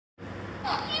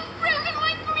You broken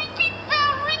my three-peak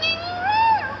bell ringing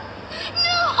roof!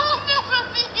 No, I'll never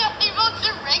be able to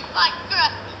ring my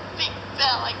big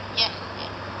bell again.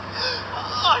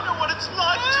 I know what it's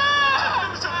like to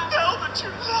lose a bell that you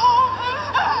love.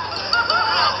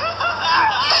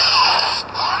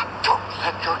 Don't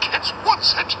let your kids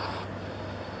once it.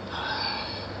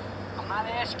 I'm not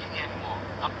asking anymore.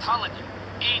 I'm telling you.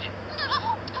 Eat it.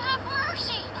 No, have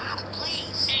mercy.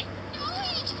 Please. Eat. No,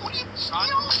 eat. What are you... Son,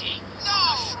 eat.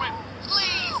 No. Shrimp.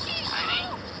 Please. Eat.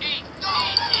 Eat.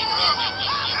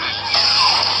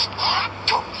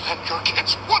 Don't let your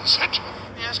kids once it.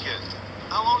 Let me ask you,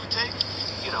 how long does it take?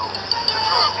 You know,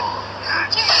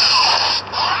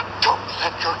 Don't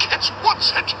let your kids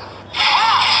once it.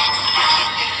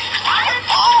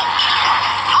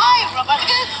 Hi, Robbie.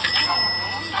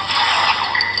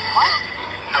 What?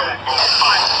 No more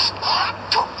fights.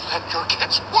 Don't let your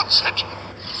kids once it.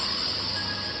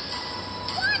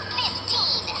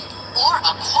 1:15. Or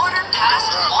 1:15.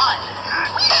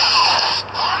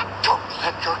 Don't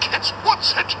let your kids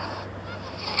once it.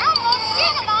 Elmo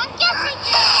Cinema guessing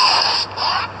game.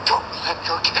 Don't let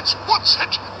your kids once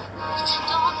it. It's a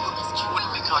dog who was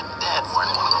wouldn't be caught dead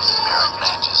wearing one of those merit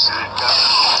badges.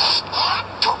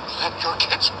 Don't let your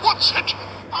kids once it.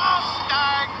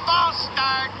 False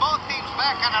start. Both teams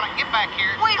back on it. Get back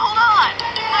here. Wait, hold on.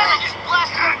 I just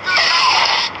blasted a third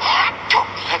time. Don't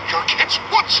let your kids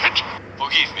once it.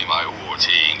 Forgive me my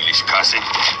warty English cousin,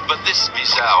 but this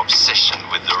bizarre obsession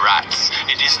with the rats,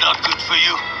 it is not good for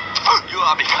you. You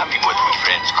are becoming what we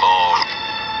French call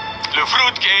le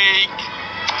fruitcake.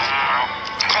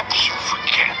 Perhaps you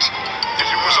forget that